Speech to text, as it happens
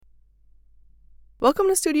Welcome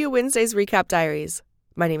to Studio Wednesday's Recap Diaries.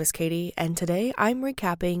 My name is Katie, and today I'm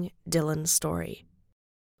recapping Dylan's story.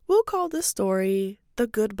 We'll call this story The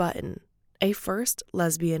Good Button, a first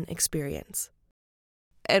lesbian experience.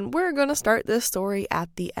 And we're going to start this story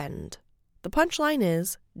at the end. The punchline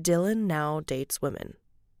is, Dylan now dates women.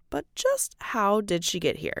 But just how did she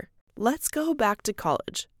get here? Let's go back to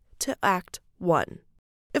college, to Act 1.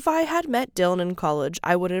 If I had met Dylan in college,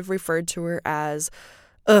 I would have referred to her as,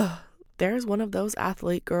 there's one of those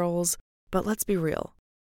athlete girls. But let's be real.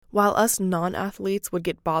 While us non-athletes would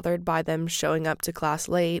get bothered by them showing up to class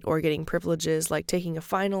late or getting privileges like taking a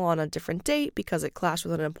final on a different date because it clashed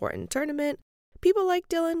with an important tournament, people like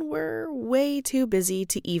Dylan were way too busy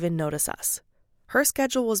to even notice us. Her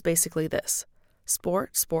schedule was basically this: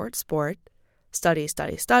 sport,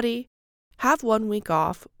 study, have 1 week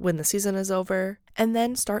off when the season is over, and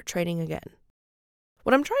then start training again.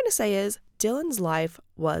 What I'm trying to say is, Dylan's life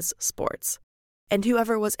was sports, and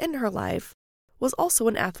whoever was in her life was also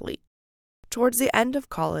an athlete. Towards the end of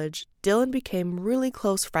college, Dylan became really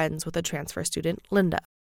close friends with a transfer student, Linda.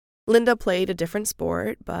 Linda played a different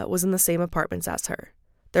sport, but was in the same apartments as her.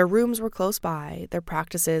 Their rooms were close by, their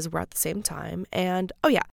practices were at the same time, and,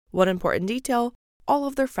 one important detail, all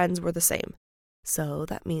of their friends were the same. So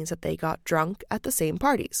that means that they got drunk at the same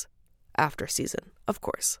parties. After season, of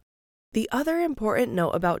course. The other important note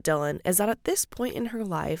about Dylan is that at this point in her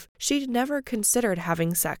life, she'd never considered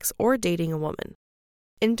having sex or dating a woman.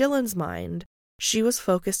 In Dylan's mind, she was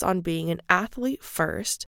focused on being an athlete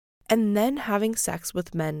first, and then having sex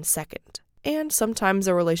with men second. And sometimes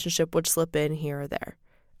a relationship would slip in here or there.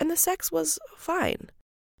 And the sex was fine.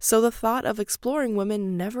 So the thought of exploring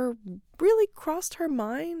women never really crossed her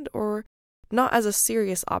mind, or not as a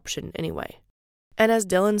serious option anyway. And as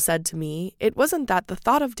Dylan said to me, it wasn't that the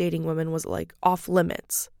thought of dating women was off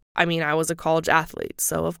limits. I mean, I was a college athlete,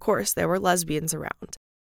 so of course there were lesbians around.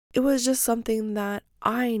 It was just something that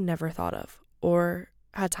I never thought of, or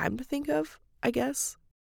had time to think of, I guess.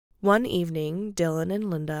 One evening, Dylan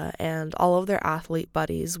and Linda and all of their athlete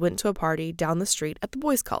buddies went to a party down the street at the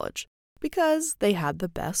boys' college, because they had the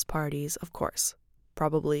best parties, of course.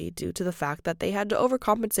 Probably due to the fact that they had to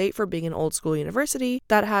overcompensate for being an old school university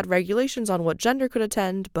that had regulations on what gender could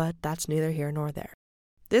attend, but that's neither here nor there.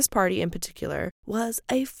 This party in particular was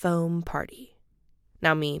a foam party.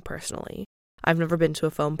 Now me, personally, I've never been to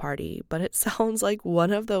a foam party, but it sounds like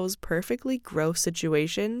one of those perfectly gross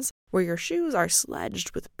situations where your shoes are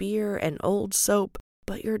sledged with beer and old soap,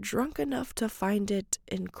 but you're drunk enough to find it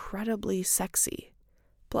incredibly sexy.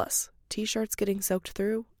 Plus, t-shirts getting soaked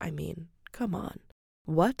through? I mean, come on.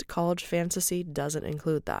 What college fantasy doesn't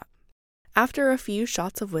include that? After a few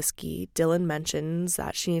shots of whiskey, Dylan mentions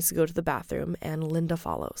that she needs to go to the bathroom, and Linda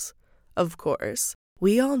follows. Of course,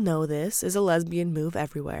 we all know this is a lesbian move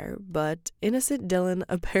everywhere, but innocent Dylan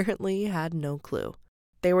apparently had no clue.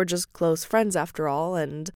 They were just close friends after all,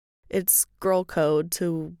 and it's girl code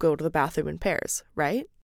to go to the bathroom in pairs, right?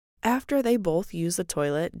 After they both use the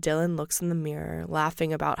toilet, Dylan looks in the mirror,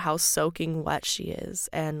 laughing about how soaking wet she is,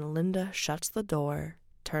 and Linda shuts the door,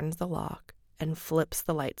 turns the lock, and flips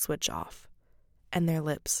the light switch off. And their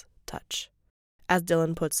lips touch. As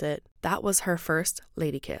Dylan puts it, that was her first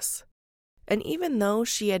lady kiss. And even though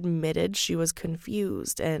she admitted she was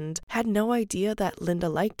confused and had no idea that Linda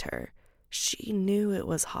liked her, she knew it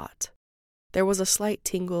was hot. There was a slight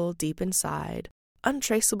tingle deep inside,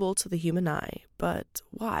 untraceable to the human eye, but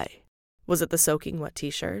why? Was it the soaking wet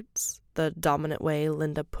t-shirts? The dominant way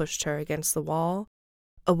Linda pushed her against the wall?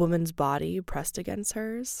 A woman's body pressed against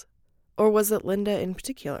hers? Or was it Linda in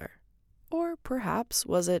particular? Or perhaps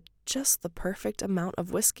was it just the perfect amount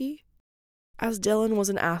of whiskey? As Dylan was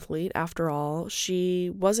an athlete, after all,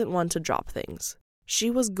 she wasn't one to drop things.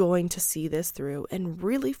 She was going to see this through and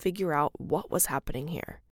really figure out what was happening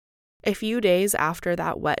here. A few days after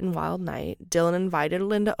that wet and wild night, Dylan invited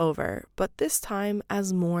Linda over, but this time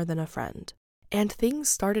as more than a friend. And things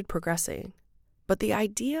started progressing. But the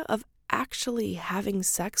idea of actually having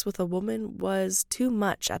sex with a woman was too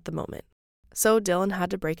much at the moment. So Dylan had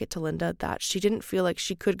to break it to Linda that she didn't feel like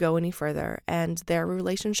she could go any further, and their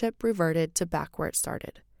relationship reverted to back where it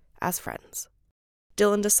started, as friends.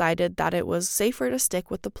 Dylan decided that it was safer to stick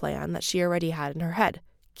with the plan that she already had in her head,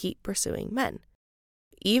 keep pursuing men.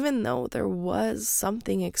 Even though there was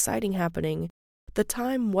something exciting happening, the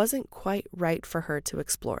time wasn't quite right for her to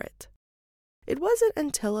explore it. It wasn't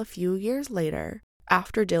until a few years later,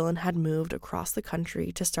 after Dylan had moved across the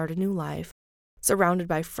country to start a new life, surrounded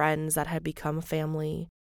by friends that had become a family,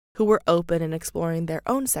 who were open and exploring their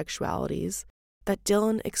own sexualities, that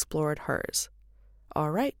Dylan explored hers.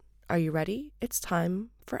 All right, are you ready? It's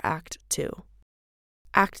time for Act 2.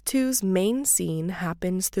 Act 2's main scene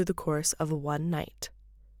happens through the course of one night.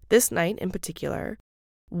 This night in particular,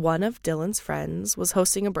 one of Dylan's friends was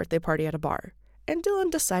hosting a birthday party at a bar, and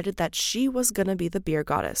Dylan decided that she was gonna be the beer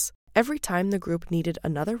goddess. Every time the group needed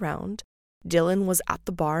another round, Dylan was at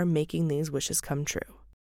the bar making these wishes come true.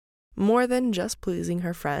 More than just pleasing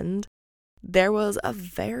her friend, there was a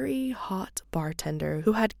very hot bartender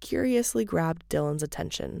who had curiously grabbed Dylan's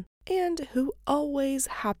attention, and who always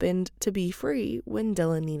happened to be free when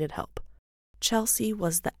Dylan needed help. Chelsea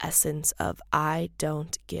was the essence of I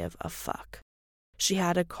don't give a fuck. She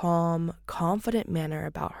had a calm, confident manner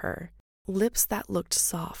about her, lips that looked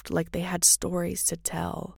soft like they had stories to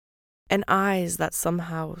tell, and eyes that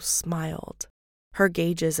somehow smiled. Her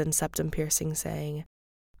gauges and septum piercing saying,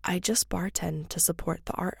 I just bartend to support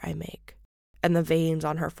the art I make, and the veins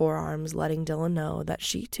on her forearms letting Dylan know that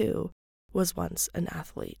she too was once an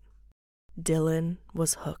athlete. Dylan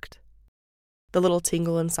was hooked. The little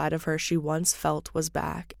tingle inside of her she once felt was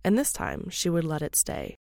back, and this time she would let it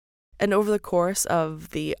stay. And over the course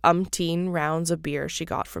of the umpteen rounds of beer she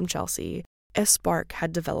got from Chelsea, a spark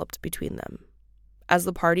had developed between them. As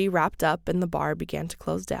the party wrapped up and the bar began to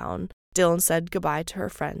close down, Dylan said goodbye to her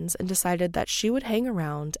friends and decided that she would hang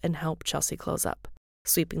around and help Chelsea close up,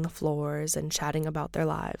 sweeping the floors and chatting about their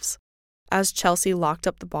lives. As Chelsea locked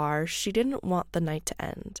up the bar, she didn't want the night to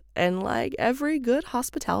end, and like every good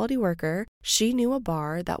hospitality worker, she knew a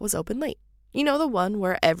bar that was open late. You know, the one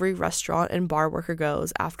where every restaurant and bar worker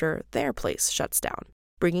goes after their place shuts down.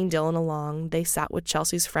 Bringing Dylan along, they sat with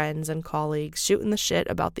Chelsea's friends and colleagues, shooting the shit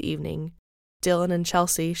about the evening. Dylan and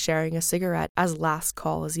Chelsea sharing a cigarette as last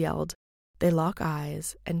call is yelled. They lock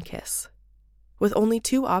eyes and kiss. With only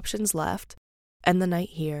 2 options left, end the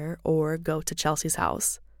night here or go to Chelsea's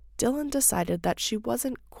house, Dylan decided that she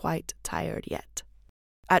wasn't quite tired yet.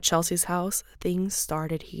 At Chelsea's house, things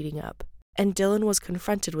started heating up, and Dylan was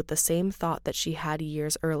confronted with the same thought that she had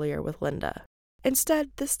years earlier with Linda.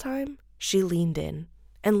 Instead, this time, she leaned in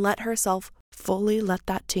and let herself fully let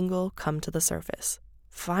that tingle come to the surface,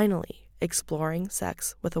 finally exploring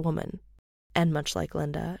sex with a woman. And much like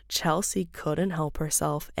Linda, Chelsea couldn't help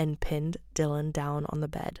herself and pinned Dylan down on the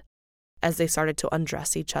bed. As they started to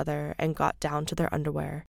undress each other and got down to their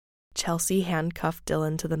underwear, Chelsea handcuffed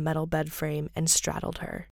Dylan to the metal bed frame and straddled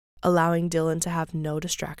her, allowing Dylan to have no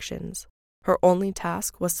distractions. Her only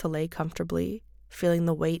task was to lay comfortably, feeling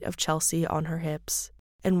the weight of Chelsea on her hips,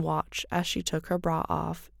 and watch as she took her bra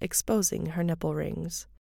off, exposing her nipple rings.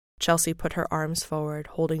 Chelsea put her arms forward,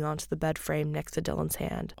 holding onto the bed frame next to Dylan's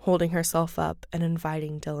hand, holding herself up and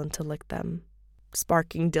inviting Dylan to lick them,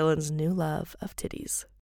 sparking Dylan's new love of titties.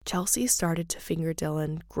 Chelsea started to finger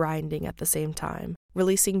Dylan, grinding at the same time,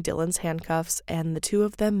 releasing Dylan's handcuffs, and the two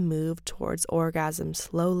of them moved towards orgasm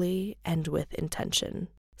slowly and with intention,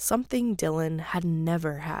 something Dylan had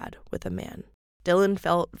never had with a man. Dylan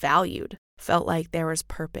felt valued, felt like there was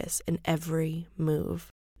purpose in every move.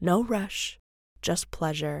 No rush, just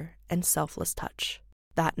pleasure and selfless touch.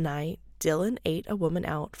 That night, Dylan ate a woman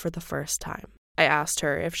out for the first time. I asked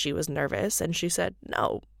her if she was nervous, and she said,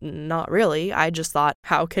 no, not really. I just thought,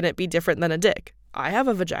 how can it be different than a dick? I have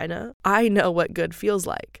a vagina. I know what good feels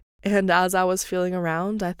like. And as I was feeling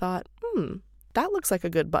around, I thought, that looks like a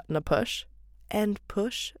good button to push. And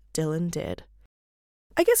push Dylan did.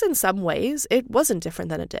 I guess in some ways, it wasn't different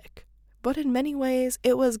than a dick. But in many ways,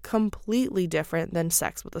 it was completely different than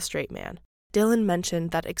sex with a straight man. Dylan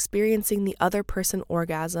mentioned that experiencing the other person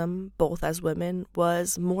orgasm, both as women,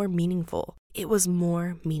 was more meaningful. It was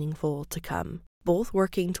more meaningful to come, both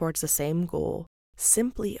working towards the same goal,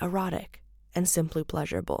 simply erotic and simply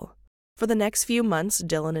pleasurable. For the next few months,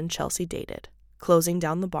 Dylan and Chelsea dated, closing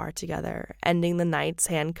down the bar together, ending the nights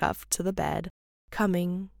handcuffed to the bed,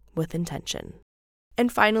 coming with intention.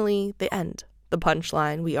 And finally, the end, the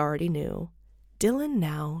punchline we already knew. Dylan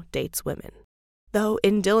now dates women. Though,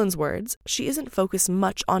 in Dylan's words, she isn't focused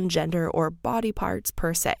much on gender or body parts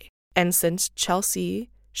per se. And since Chelsea,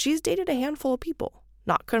 she's dated a handful of people,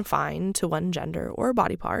 not confined to one gender or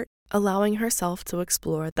body part, allowing herself to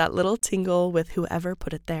explore that little tingle with whoever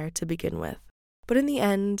put it there to begin with. But in the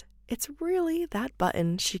end, it's really that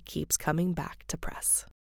button she keeps coming back to press.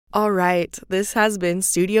 All right, this has been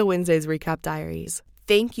Studio Wednesday's Recap Diaries.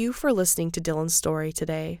 Thank you for listening to Dylan's story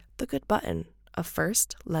today, The Good Button, a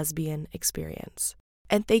first lesbian experience.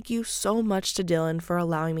 And thank you so much to Dylan for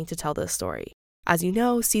allowing me to tell this story. As you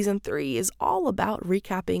know, Season 3 is all about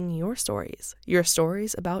recapping your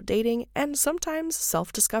stories about dating and sometimes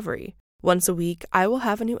self-discovery. Once a week, I will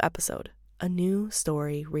have a new episode, a new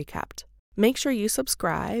story recapped. Make sure you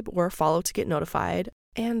subscribe or follow to get notified,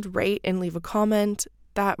 and rate and leave a comment.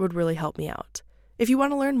 That would really help me out. If you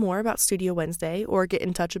want to learn more about Studio Wednesday or get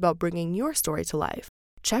in touch about bringing your story to life,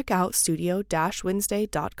 check out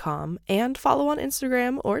studio-wednesday.com and follow on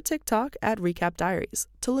Instagram or TikTok at Recap Diaries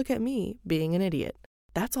to look at me being an idiot.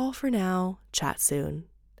 That's all for now. Chat soon.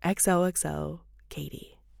 XOXO,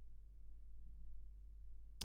 Katie.